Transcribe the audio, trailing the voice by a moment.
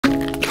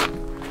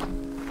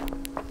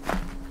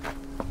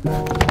Of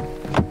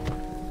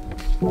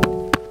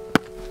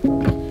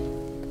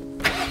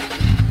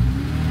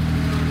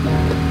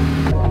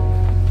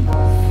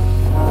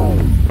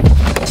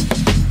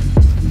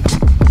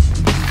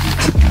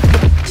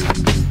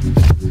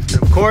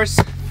course,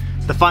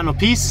 the final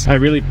piece. I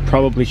really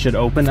probably should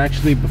open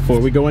actually before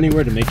we go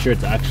anywhere to make sure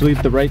it's actually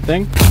the right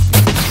thing.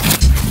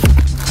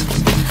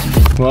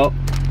 Well,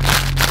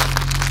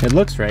 it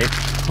looks right.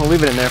 We'll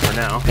leave it in there for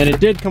now. And it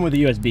did come with a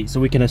USB, so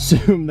we can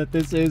assume that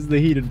this is the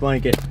heated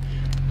blanket.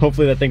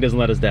 Hopefully that thing doesn't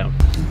let us down.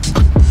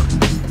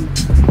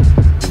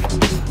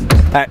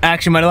 I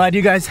actually might have lied to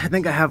you guys. I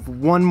think I have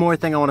one more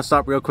thing I want to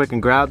stop real quick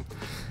and grab.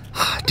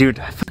 Dude,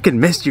 I fucking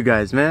missed you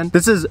guys, man.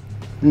 This is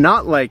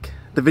not like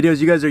the videos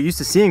you guys are used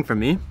to seeing from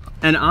me.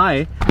 And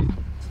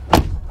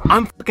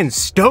I'm fucking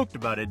stoked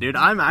about it, dude.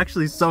 I'm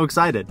actually so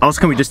excited. Also,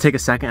 can we just take a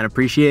second and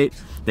appreciate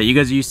that you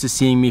guys are used to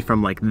seeing me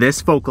from like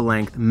this focal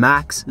length,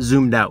 max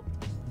zoomed out.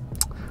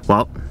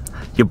 Well,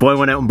 your boy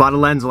went out and bought a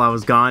lens while I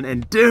was gone,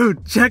 and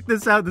dude, check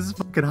this out. This is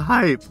fucking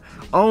hype.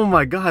 Oh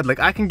my God, like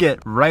I can get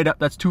right up,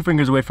 that's 2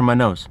 fingers away from my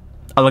nose.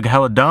 I look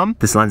hella dumb.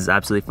 This lens is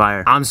absolutely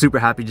fire. I'm super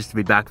happy just to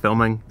be back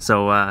filming.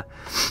 So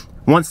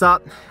one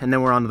stop, and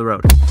then we're on to the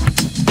road.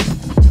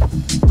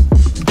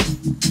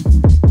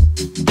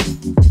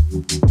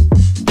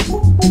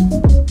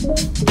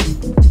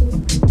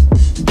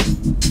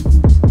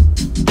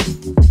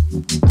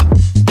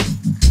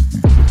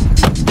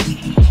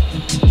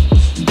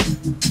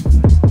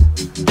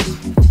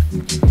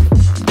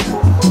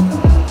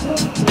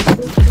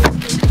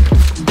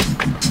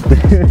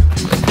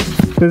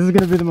 This is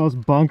gonna be the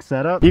most bunk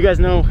setup. You guys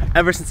know,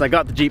 ever since I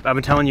got the Jeep, I've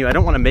been telling you I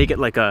don't want to make it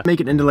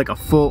into like a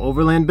full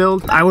overland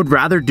build. I would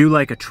rather do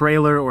like a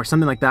trailer or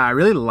something like that. I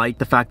really like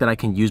the fact that I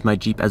can use my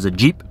Jeep as a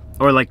Jeep,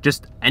 or like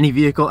just any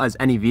vehicle as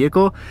any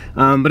vehicle,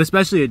 but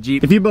especially a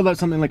Jeep. If you build out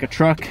something like a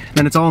truck,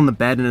 then it's all in the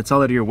bed and it's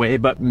all out of your way.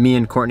 But me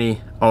and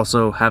Courtney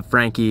also have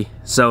Frankie,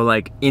 so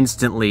like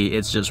instantly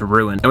it's just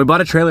ruined. And we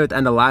bought a trailer at the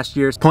end of last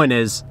year. Point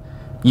is,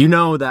 you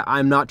know that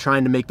I'm not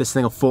trying to make this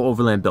thing a full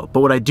overland build, but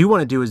what I do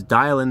want to do is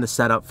dial in the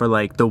setup for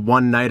like the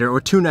 1-nighter or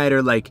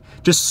 2-nighter, like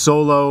just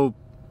solo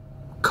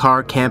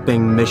car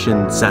camping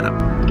mission setup.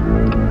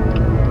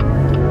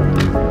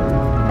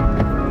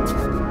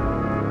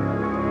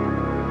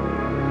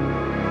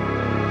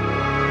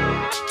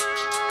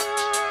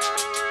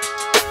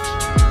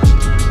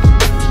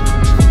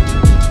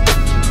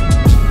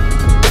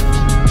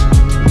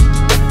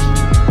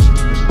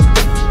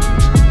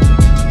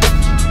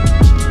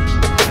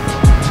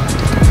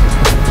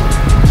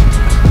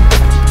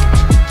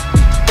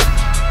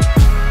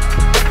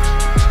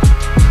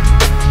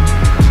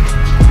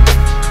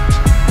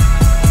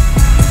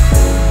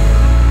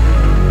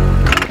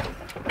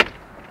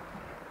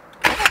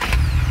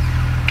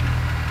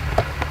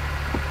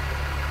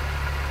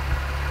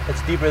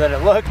 It's deeper than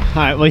it looked. All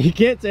right, well, you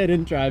can't say I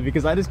didn't try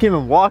because I just came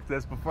and walked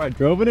this before I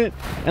drove in it,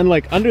 and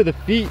like under the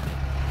feet,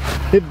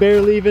 it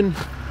barely even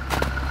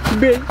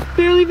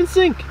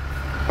sink.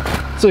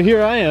 So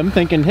here I am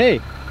thinking, hey,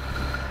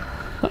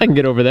 I can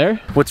get over there.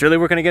 What's really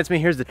working against me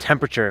here is the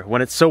temperature.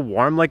 When it's so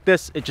warm like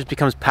this, it just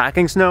becomes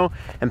packing snow,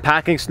 and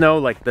packing snow,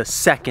 like the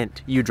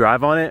second you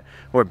drive on it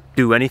or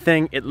do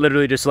anything, it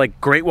literally just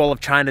like Great Wall of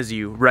China's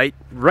you right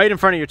in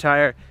front of your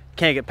tire.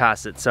 Can't get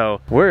past it,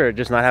 so we're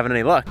just not having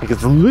any luck because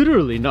it's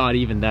literally not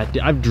even that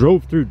deep. I've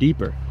drove through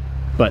deeper,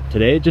 but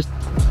today it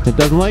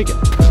doesn't like it.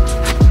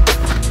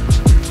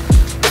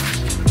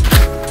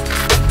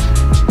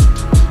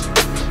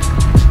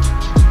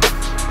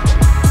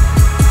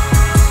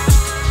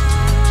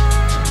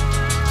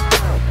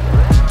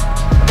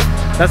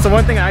 That's the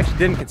one thing I actually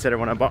didn't consider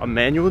when I bought a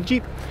manual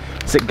Jeep,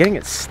 is that getting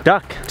it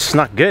stuck. It's just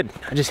not good.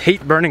 I just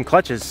hate burning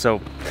clutches,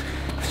 so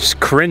I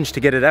just cringe to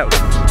get it out.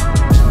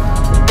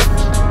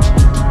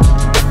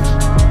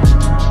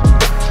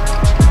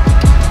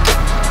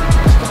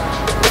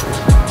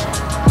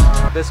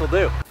 This will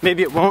do.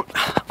 Maybe it won't.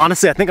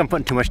 Honestly, I think I'm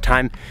putting too much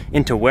time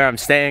into where I'm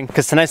staying,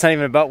 because tonight's not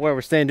even about where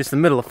we're staying, just the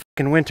middle of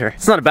fucking winter.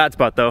 It's not a bad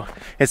spot though.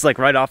 It's like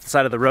right off the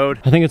side of the road.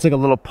 I think it's like a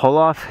little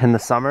pull-off in the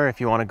summer if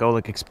you want to go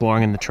like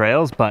exploring in the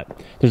trails,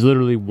 but there's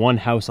literally one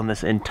house on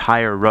this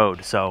entire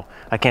road, so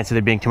I can't see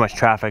there being too much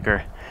traffic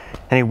or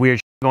any weird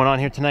shit going on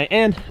here tonight.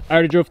 And I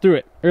already drove through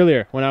it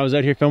earlier when I was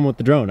out here filming with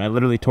the drone. I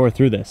literally tore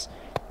through this,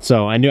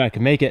 so I knew I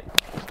could make it.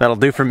 That'll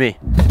do for me.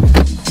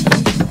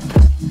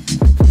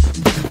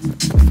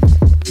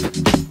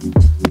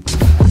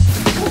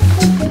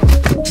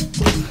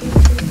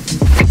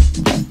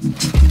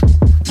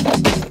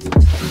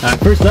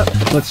 First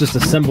up, let's just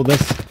assemble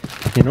this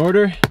in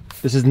order.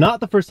 This is not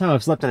the first time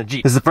I've slept in a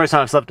Jeep. This is the first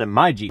time I've slept in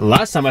my Jeep. The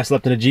last time I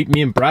slept in a Jeep,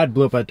 me and Brad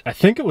blew up I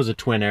think it was a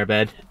twin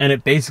airbed, and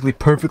it basically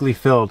perfectly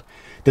filled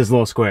this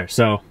little square.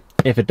 So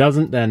if it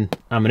doesn't, then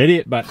I'm an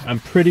idiot, but I'm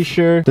pretty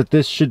sure that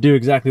this should do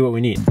exactly what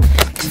we need.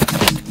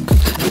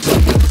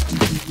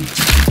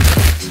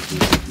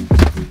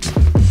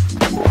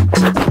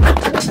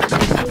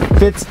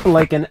 Fits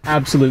like an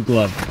absolute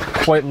glove.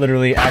 quite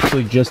literally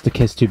actually just a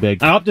kiss too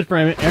big. I opted for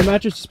air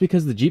mattress just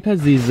because the Jeep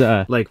has these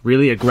like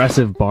really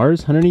aggressive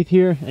bars underneath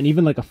here, and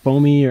even like a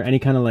foamy or any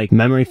kind of like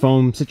memory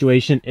foam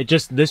situation,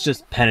 this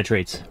just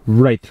penetrates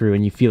right through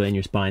and you feel it in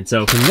your spine.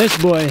 So this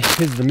boy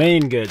is the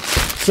main goods.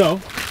 So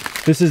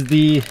this is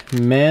the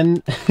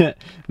man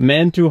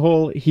to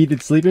hole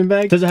heated sleeping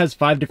bag. It says it has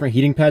 5 different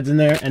heating pads in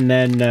there, and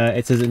then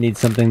it says it needs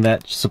something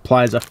that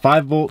supplies a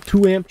 5-volt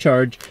 2-amp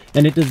charge,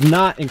 and it does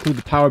not include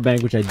the power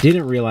bank, which I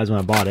didn't realize when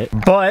I bought it,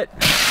 but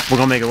we're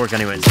gonna make it work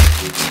anyways.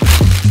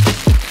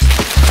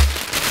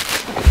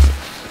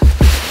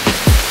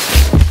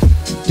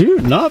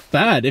 Dude, not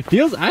bad. It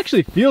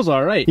actually feels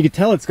all right. You can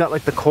tell it's got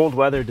like the cold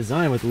weather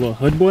design with a little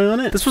hood boy on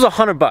it. This was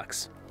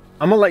 $100.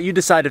 I'm gonna let you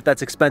decide if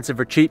that's expensive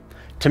or cheap.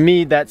 To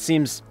me, that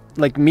seems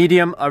like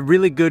medium. A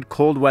really good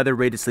cold weather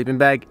rated sleeping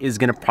bag is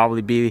gonna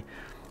probably be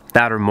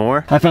that or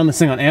more. I found this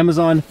thing on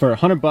Amazon for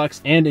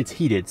 $100 and it's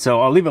heated.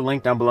 So I'll leave a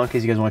link down below in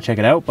case you guys wanna check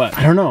it out. But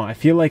I don't know, I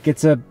feel like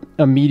it's a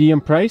medium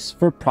price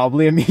for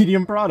probably a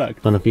medium product.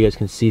 I don't know if you guys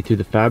can see through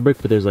the fabric,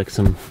 but there's like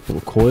some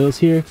little coils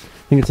here.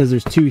 I think it says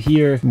there's 2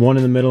 here, 1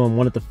 in the middle and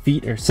 1 at the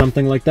feet or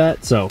something like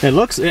that. So it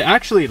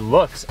actually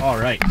looks all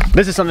right.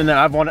 This is something that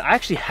I've wanted. I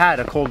actually had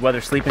a cold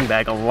weather sleeping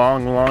bag a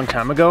long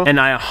time ago, and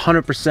I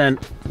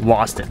 100%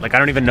 lost it. Like, I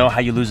don't even know how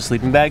you lose a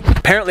sleeping bag.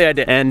 Apparently I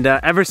did. And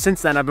ever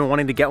since then, I've been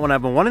wanting to get one.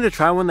 I've been wanting to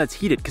try one that's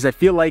heated, because I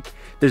feel like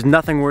there's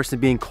nothing worse than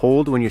being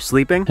cold when you're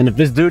sleeping. And if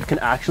this dude can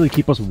actually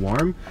keep us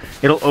warm,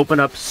 it'll open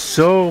up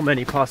so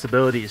many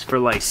possibilities for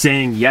like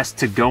saying yes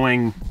to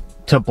going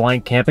to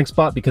blank camping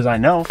spot, because I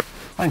know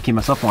I can keep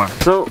myself warm.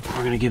 So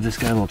we're gonna give this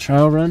guy a little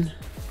trial run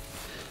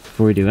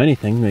before we do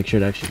anything, make sure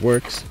it actually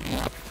works.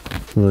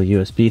 A little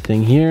USB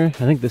thing here. I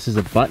think this is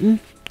a button.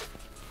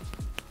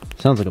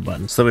 Sounds like a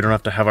button. So we don't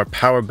have to have our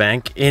power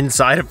bank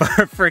inside of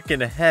our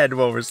freaking head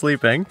while we're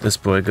sleeping. This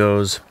boy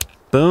goes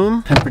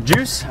boom. And for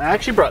juice, I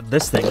actually brought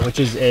this thing, which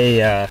is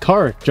a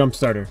car jump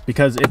starter,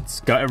 because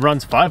it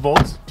runs 5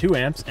 volts, 2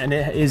 amps, and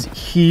it is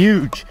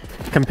huge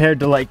compared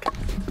to like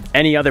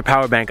any other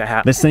power bank I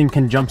have. This thing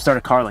can jump start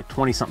a car like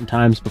 20 something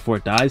times before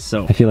it dies,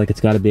 so I feel like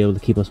it's got to be able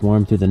to keep us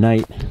warm through the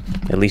night.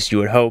 At least you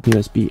would hope.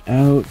 USB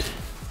out,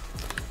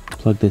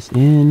 plug this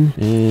in,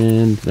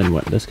 and then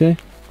what, this guy?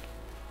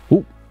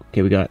 Ooh,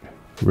 okay, we got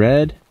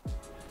red,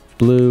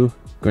 blue,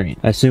 green.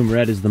 I assume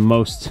red is the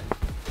most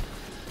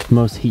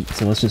heat,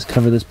 so let's just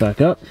cover this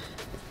back up.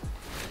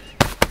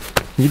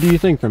 You do your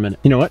thing for a minute.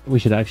 You know what, we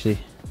should actually,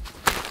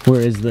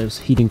 where is those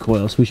heating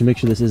coils? We should make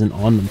sure this isn't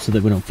on them so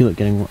that we don't feel it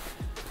getting warm.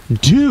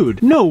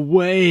 Dude, no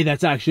way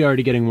that's actually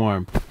already getting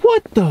warm.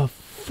 What the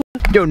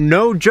fuck? Yo,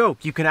 no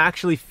joke, you can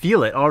actually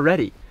feel it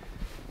already.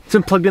 It's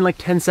been plugged in like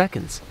 10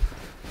 seconds.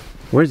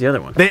 Where's the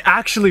other one? They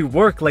actually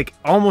work like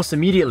almost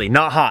immediately.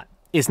 Not hot.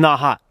 It's not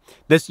hot.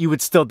 This, you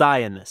would still die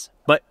in this,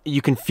 but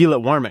you can feel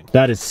it warming.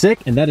 That is sick,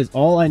 and that is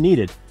all I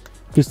needed.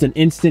 Just an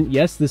instant,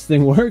 yes, this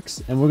thing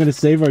works, and we're gonna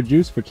save our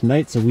juice for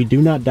tonight so we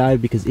do not die,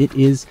 because it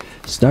is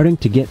starting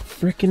to get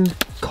freaking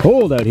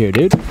cold out here,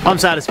 dude. I'm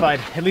satisfied.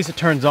 At least it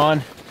turns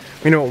on.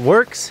 You know, it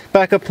works.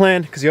 Backup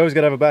plan, because you always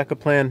gotta have a backup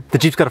plan. The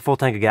Jeep's got a full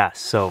tank of gas,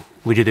 so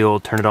we do the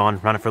old turn it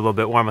on, run it for a little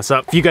bit, warm us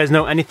up. If you guys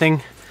know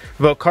anything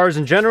about cars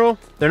in general,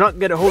 they're not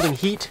good at holding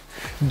heat.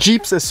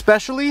 Jeeps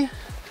especially,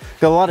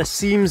 got a lot of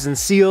seams and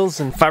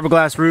seals and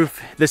fiberglass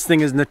roof. This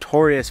thing is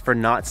notorious for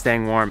not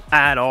staying warm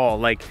at all.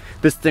 Like,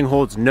 this thing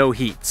holds no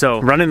heat.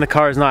 So running the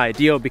car is not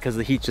ideal because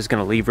the heat's just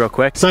gonna leave real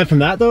quick. Aside from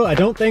that though, I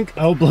don't think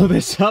I'll blow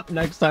this up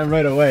next time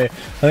right away. I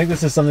think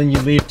this is something you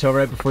leave till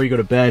right before you go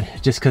to bed,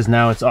 just because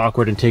now it's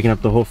awkward and taking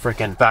up the whole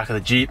freaking back of the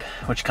Jeep,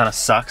 which kind of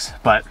sucks,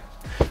 but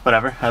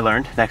whatever, I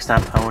learned. Next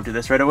time I won't do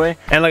this right away.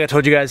 And like I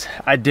told you guys,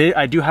 I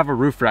do have a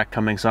roof rack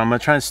coming, so I'm gonna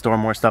try and store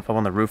more stuff up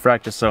on the roof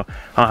rack just so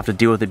I don't have to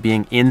deal with it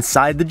being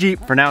inside the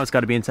Jeep. For now, it's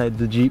gotta be inside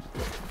the Jeep.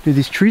 Dude,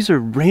 these trees are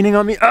raining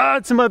on me. Ah,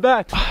 it's in my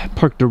back. I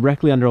parked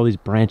directly under all these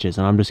branches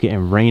and I'm just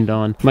getting rained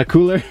on. My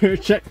cooler,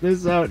 check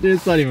this out. Dude,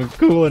 it's not even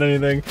cool or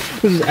anything.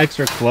 This is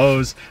extra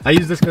clothes. I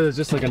use this because it's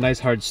just like a nice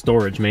hard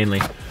storage mainly.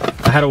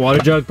 I had a water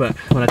jug, but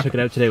when I took it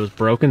out today, it was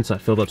broken, so I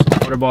filled up some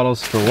water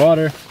bottles for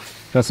water.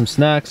 Got some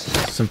snacks,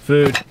 some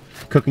food,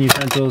 cooking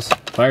utensils,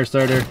 fire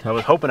starter. I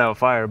was hoping I would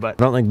fire, but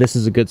I don't think this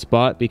is a good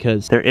spot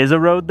because there is a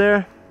road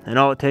there and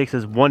all it takes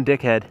is one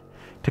dickhead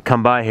to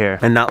come by here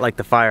and not light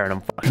the fire and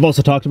I'm fucked. I've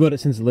also talked about it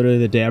since literally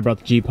the day I brought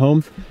the Jeep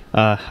home.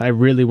 I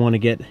really want to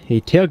get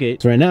a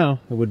tailgate. So right now,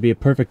 it would be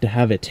perfect to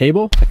have a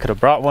table. I could have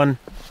brought one.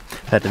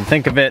 I didn't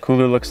think of it.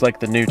 Cooler looks like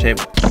the new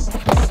table.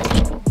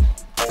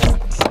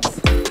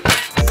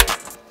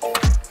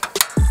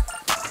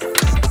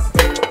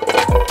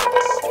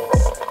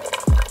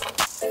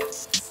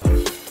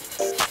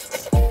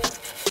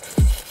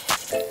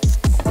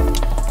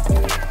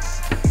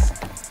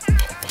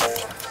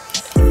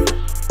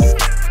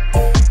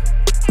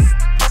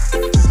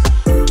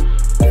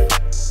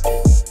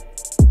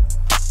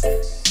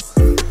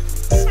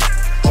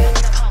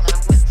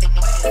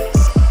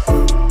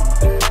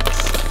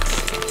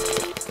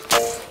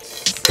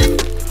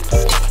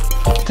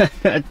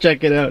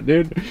 Check it out,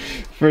 dude.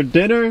 For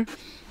dinner,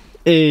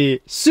 a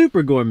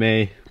super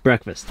gourmet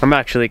breakfast. I'm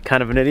actually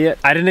kind of an idiot.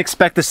 I didn't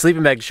expect the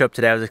sleeping bag to show up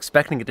today. I was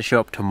expecting it to show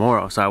up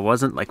tomorrow, so I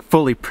wasn't like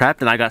fully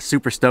prepped, and I got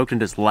super stoked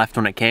and just left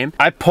when it came.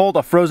 I pulled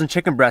a frozen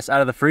chicken breast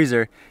out of the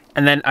freezer,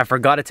 and then I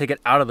forgot to take it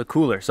out of the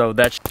cooler, so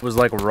that was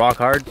like rock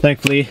hard.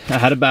 Thankfully, I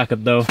had a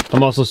backup though.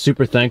 I'm also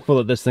super thankful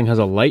that this thing has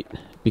a light,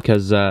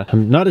 because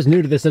I'm not as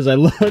new to this as I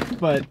look,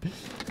 but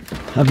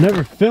I've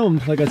never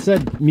filmed, like I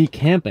said, me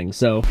camping,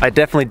 so I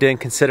definitely didn't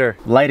consider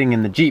lighting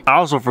in the Jeep. I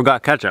also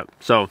forgot ketchup,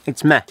 so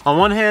it's meh. On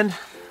one hand,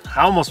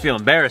 I almost feel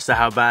embarrassed at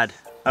how bad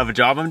of a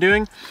job I'm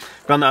doing,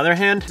 but on the other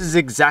hand, this is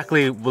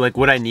exactly like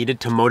what I needed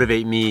to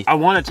motivate me. I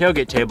want a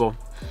tailgate table.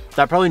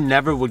 I probably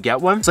never would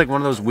get one. It's like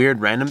one of those weird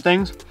random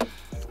things,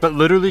 but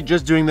literally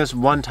just doing this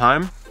one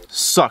time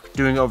sucked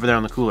doing it over there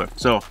on the cooler.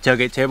 So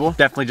tailgate table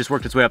definitely just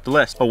worked its way up the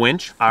list. A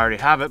winch, I already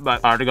have it,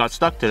 but I already got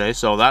stuck today,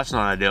 so that's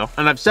not ideal.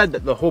 And I've said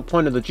that the whole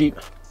point of the Jeep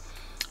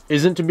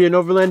isn't to be an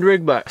overland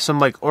rig, but some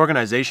like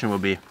organization will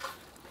be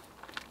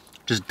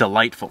just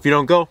delightful. If you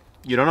don't go,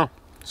 you don't know.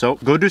 So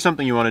go do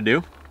something you want to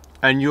do,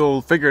 and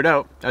you'll figure it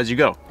out as you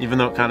go, even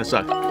though it kind of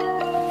sucks.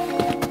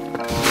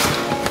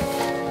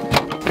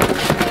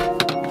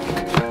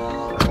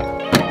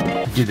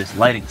 Dude, this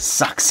lighting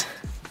sucks.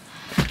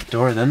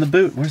 Door, then the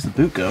boot. Where's the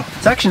boot go?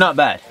 It's actually not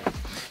bad.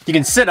 You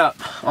can sit up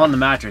on the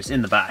mattress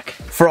in the back.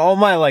 For all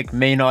my like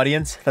main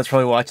audience that's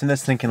probably watching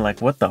this thinking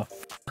like, what the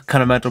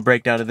kind of mental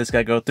breakdown did this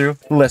guy go through?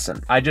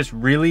 Listen, I just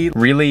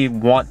really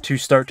want to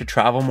start to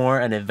travel more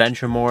and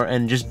adventure more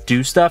and just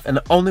do stuff, and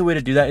the only way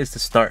to do that is to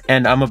start.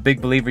 And I'm a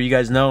big believer, you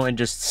guys know, in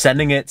just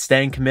sending it,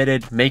 staying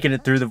committed, making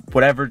it through the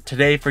whatever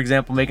today, for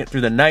example, make it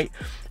through the night,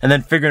 and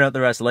then figuring out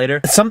the rest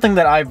later. Something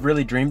that I've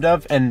really dreamed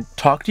of and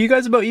talked to you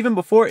guys about even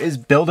before is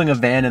building a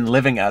van and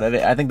living out of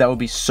it. I think that would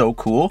be so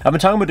cool. I've been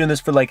talking about doing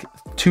this for like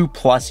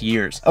 2+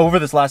 years. Over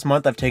this last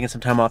month, I've taken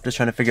some time off just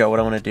trying to figure out what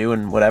I want to do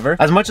and whatever.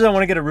 As much as I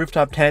want to get a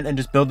rooftop tent and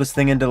just build this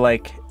thing into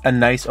like a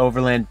nice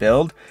overland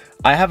build,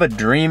 I have a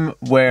dream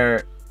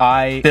where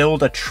I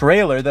build a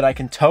trailer that I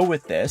can tow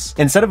with this.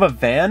 Instead of a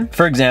van,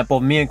 for example,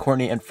 me and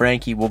Courtney and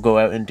Frankie will go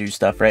out and do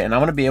stuff, right? And I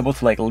want to be able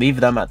to like leave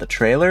them at the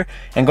trailer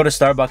and go to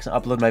Starbucks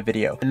and upload my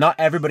video. And not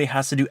everybody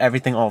has to do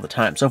everything all the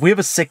time. So if we have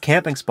a sick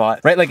camping spot,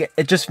 right? Like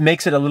it just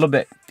makes it a little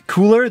bit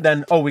cooler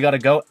than, oh, we gotta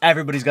go.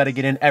 Everybody's gotta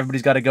get in.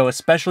 Everybody's gotta go,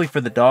 especially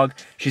for the dog.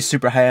 She's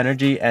super high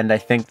energy. And I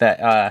think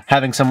that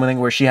having something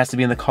where she has to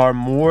be in the car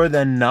more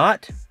than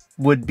not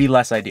would be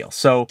less ideal.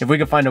 So if we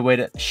could find a way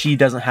that she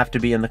doesn't have to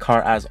be in the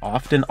car as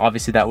often,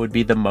 obviously that would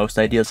be the most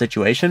ideal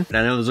situation. And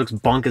I know this looks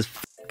bunk as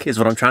f is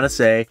what I'm trying to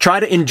say. Try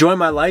to enjoy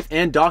my life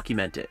and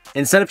document it.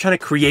 Instead of trying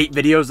to create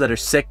videos that are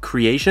sick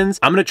creations,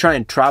 I'm gonna try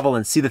and travel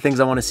and see the things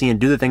I want to see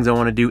and do the things I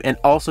want to do, and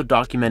also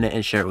document it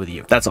and share it with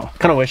you. That's all.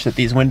 Kind of wish that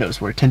these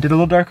windows were tinted a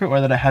little darker, or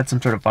that I had some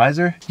sort of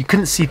visor. You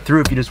couldn't see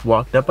through if you just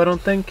walked up, I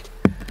don't think.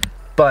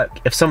 But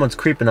if someone's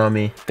creeping on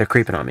me, they're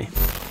creeping on me.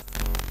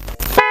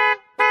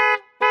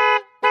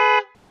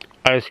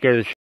 I was scared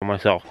of the shit of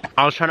myself.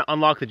 I was trying to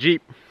unlock the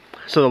Jeep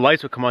so the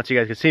lights would come on so you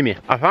guys could see me.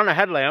 I found a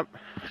headlamp.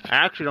 I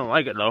actually don't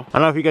like it though. I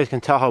don't know if you guys can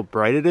tell how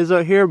bright it is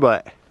out here,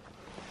 but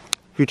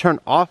if you turn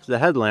off the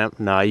headlamp,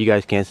 nah, you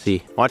guys can't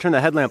see. When I turn the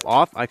headlamp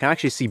off, I can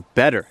actually see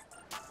better,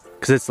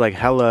 because it's like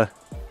hella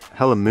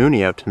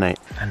moony out tonight.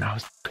 And I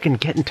was fucking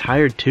getting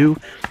tired too.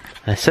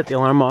 And I set the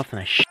alarm off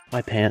and I shit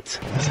my pants.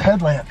 This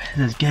headlamp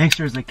is as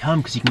gangster as they come,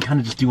 because you can kind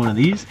of just do one of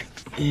these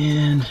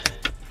and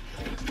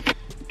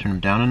turn them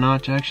down a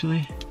notch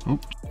actually.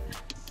 Oops.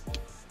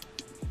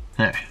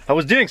 There. I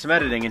was doing some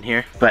editing in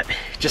here, but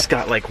it just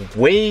got like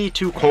way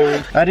too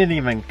cold. I didn't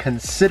even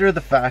consider the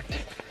fact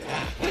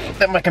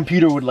that my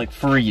computer would like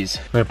freeze.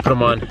 I'm gonna put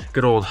them on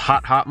good old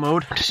hot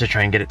mode just to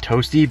try and get it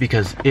toasty,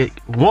 because it,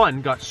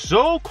 one, got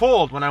so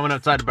cold when I went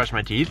outside to brush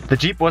my teeth. The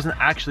Jeep wasn't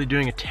actually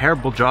doing a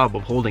terrible job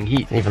of holding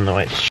heat, even though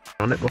I shit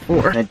on it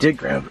before. I did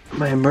grab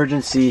my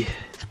emergency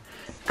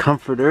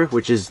comforter,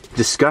 which is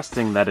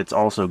disgusting that it's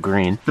also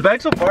green. The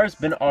bag so far has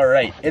been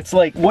alright. It's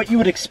like what you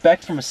would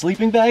expect from a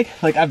sleeping bag.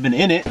 Like, I've been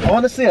in it.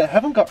 Honestly, I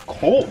haven't got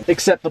cold,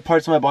 except the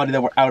parts of my body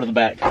that were out of the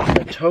bag.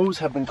 My toes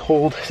have been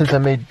cold since I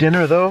made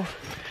dinner though.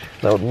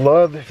 I would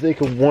love if they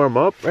could warm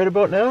up right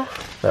about now.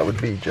 That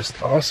would be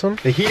just awesome.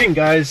 The heating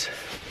guys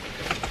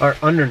are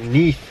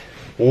underneath.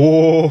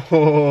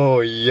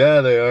 Oh,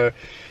 yeah, they are.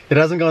 It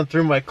hasn't gone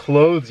through my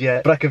clothes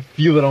yet, but I can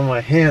feel it on my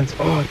hands.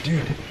 Oh,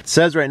 dude. It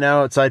says right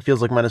now outside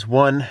feels like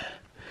 -1,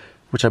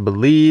 which I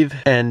believe.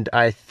 And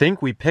I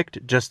think we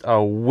picked just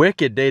a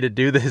wicked day to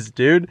do this,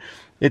 dude.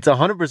 It's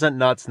 100%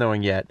 not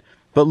snowing yet.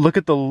 But look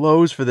at the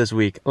lows for this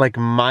week, like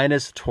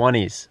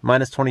 -20s,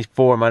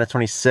 -24,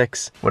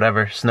 -26.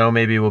 Whatever, snow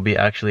maybe will be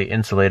actually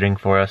insulating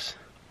for us.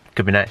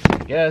 Could be nice. I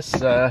guess,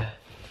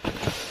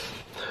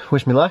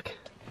 wish me luck.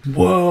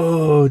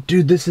 Whoa,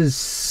 dude, this is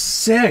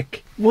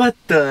sick. What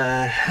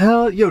the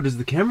hell? Yo, does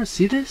the camera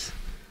see this?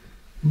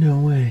 No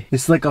way.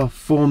 It's like a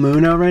full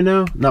moon out right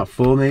now. Not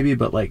full maybe,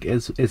 but like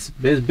it's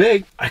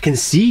big. I can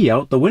see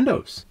out the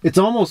windows. It's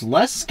almost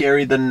less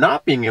scary than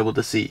not being able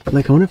to see.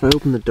 Like, I wonder if I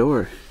open the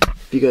door,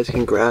 if you guys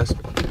can grasp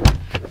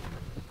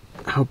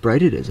how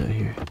bright it is out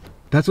here.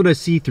 That's what I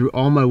see through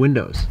all my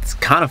windows. It's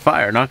kind of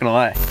fire, not gonna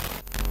lie.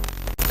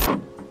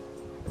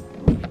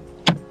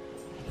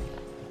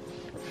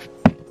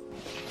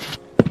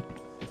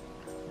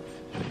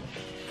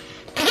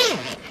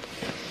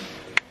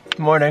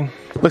 morning.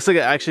 Looks like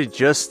it actually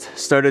just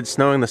started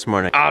snowing this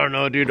morning. I don't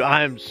know, dude,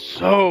 I am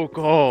so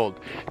cold.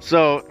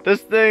 So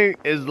this thing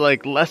is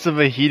like less of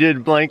a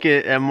heated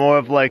blanket and more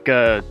of like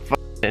a,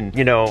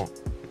 you know,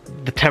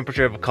 the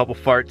temperature of a couple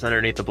farts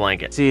underneath the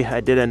blanket. See, I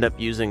did end up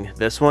using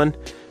this one.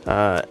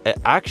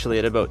 Actually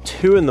at about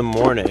 2 in the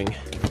morning,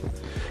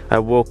 I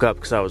woke up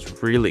because I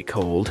was really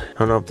cold. I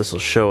don't know if this will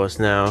show us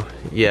now.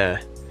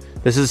 Yeah,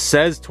 this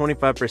says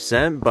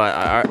 25%, but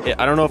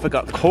I don't know if it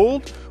got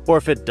cold or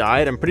if it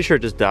died. I'm pretty sure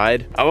it just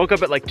died. I woke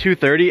up at like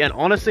 2:30, and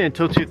honestly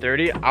until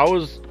 2:30,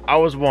 I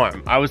was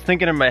warm. I was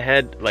thinking in my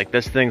head, like,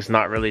 this thing's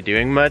not really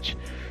doing much.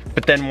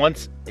 But then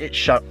once it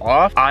shut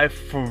off, I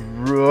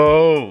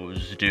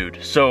froze, dude.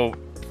 So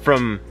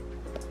from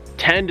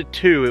 10 to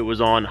 2, it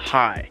was on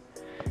high.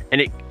 And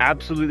it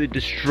absolutely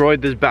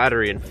destroyed this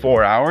battery in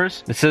 4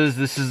 hours. It says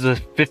this is a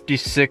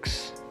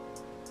 56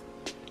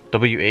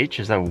 WH,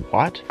 is that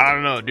watt? I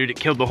don't know, dude, it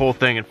killed the whole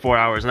thing in 4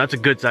 hours, and that's a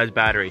good sized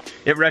battery.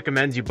 It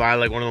recommends you buy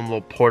like one of them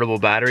little portable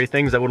battery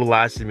things that would have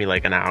lasted me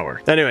like an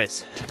hour.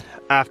 Anyways,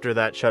 after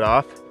that shut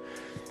off,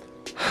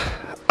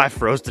 I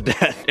froze to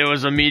death. It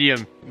was a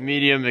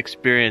medium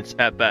experience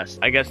at best.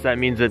 I guess that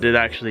means that it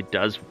actually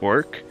does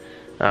work,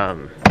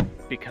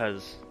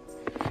 because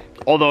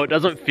although it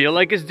doesn't feel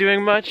like it's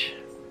doing much,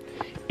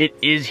 it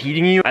is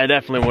heating you. I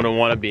definitely wouldn't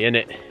want to be in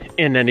it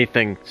in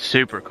anything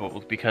super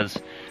cold, because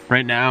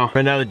right now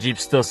the Jeep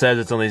still says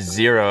it's only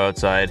 0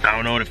 outside. I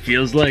don't know what it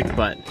feels like,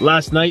 but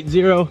last night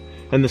 0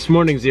 and this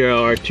morning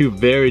 0 are two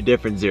very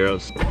different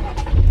zeros.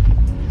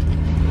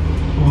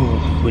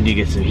 Oh, we need to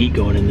get some heat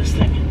going in this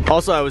thing.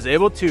 Also, I was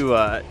able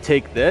to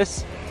take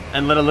this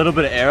and let a little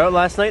bit of air out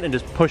last night and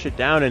just push it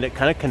down, and it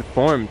kind of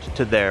conformed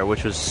to there,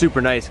 which was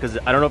super nice, because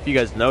I don't know if you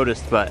guys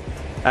noticed, but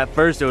at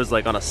first it was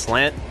like on a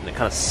slant and it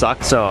kind of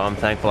sucked. So I'm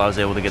thankful I was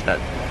able to get that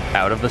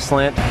out of the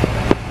slant.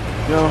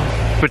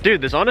 But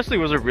dude, this honestly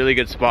was a really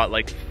good spot.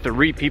 Like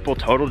 3 people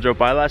total drove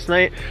by last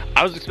night.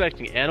 I was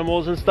expecting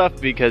animals and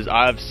stuff because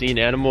I've seen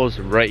animals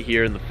right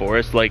here in the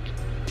forest, like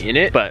in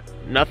it, but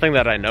nothing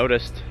that I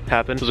noticed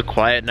happened. It was a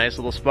quiet, nice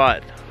little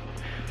spot.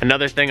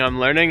 Another thing I'm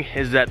learning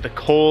is that the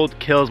cold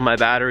kills my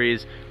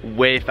batteries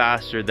way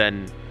faster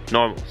than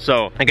normal.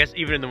 So I guess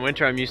even in the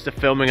winter, I'm used to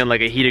filming in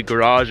like a heated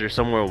garage or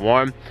somewhere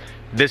warm.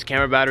 This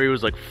camera battery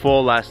was like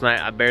full last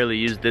night. I barely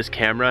used this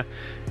camera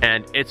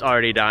and it's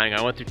already dying.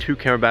 I went through 2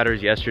 camera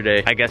batteries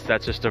yesterday. I guess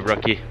that's just a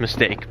rookie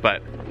mistake,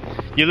 but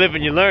you live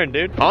and you learn,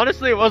 dude.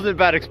 Honestly, it wasn't a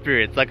bad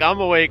experience. Like,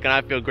 I'm awake and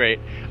I feel great.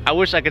 I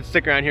wish I could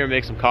stick around here and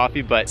make some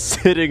coffee, but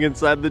sitting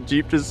inside the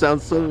Jeep just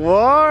sounds so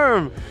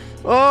warm.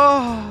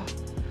 Oh,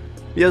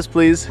 yes,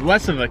 please.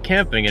 Less of a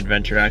camping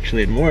adventure,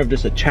 actually, and more of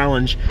just a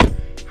challenge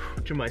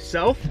to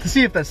myself to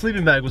see if that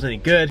sleeping bag was any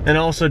good, and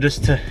also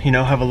just to, you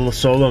know, have a little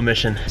solo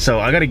mission. So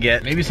I gotta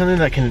get maybe something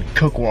that can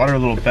cook water a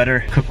little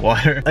better. Cook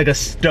water, like a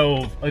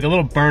stove, like a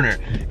little burner,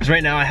 because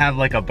right now I have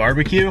like a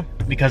barbecue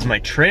because my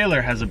trailer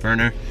has a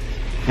burner,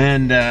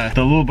 and the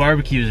little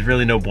barbecue is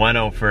really no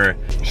bueno for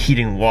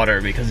heating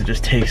water because it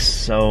just takes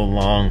so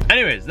long.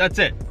 Anyways, that's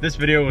it. This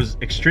video was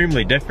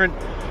extremely different,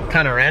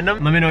 kind of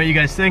random. Let me know what you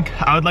guys think.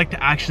 I would like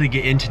to actually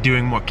get into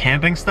doing more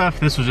camping stuff.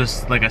 This was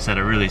just, like I said,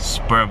 a really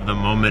spur of the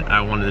moment. I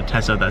wanted to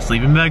test out that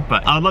sleeping bag,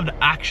 but I would love to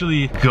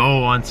actually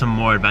go on some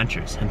more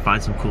adventures and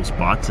find some cool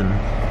spots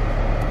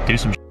and do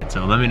some shit.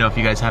 So let me know if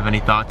you guys have any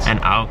thoughts, and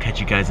I'll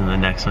catch you guys in the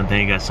next one.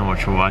 Thank you guys so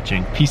much for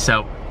watching. Peace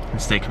out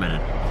and stay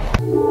committed.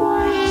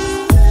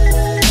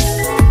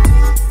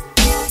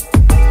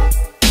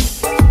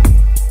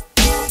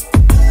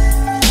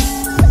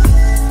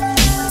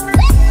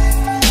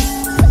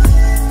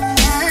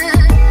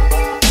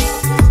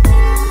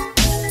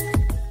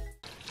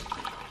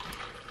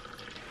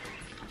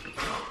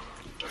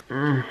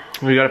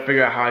 We gotta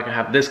figure out how I can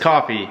have this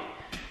coffee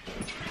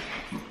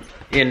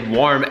in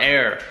warm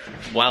air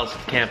whilst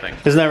camping.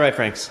 Isn't that right,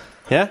 Franks?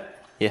 Yeah?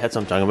 Yeah, that's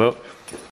what I'm talking about.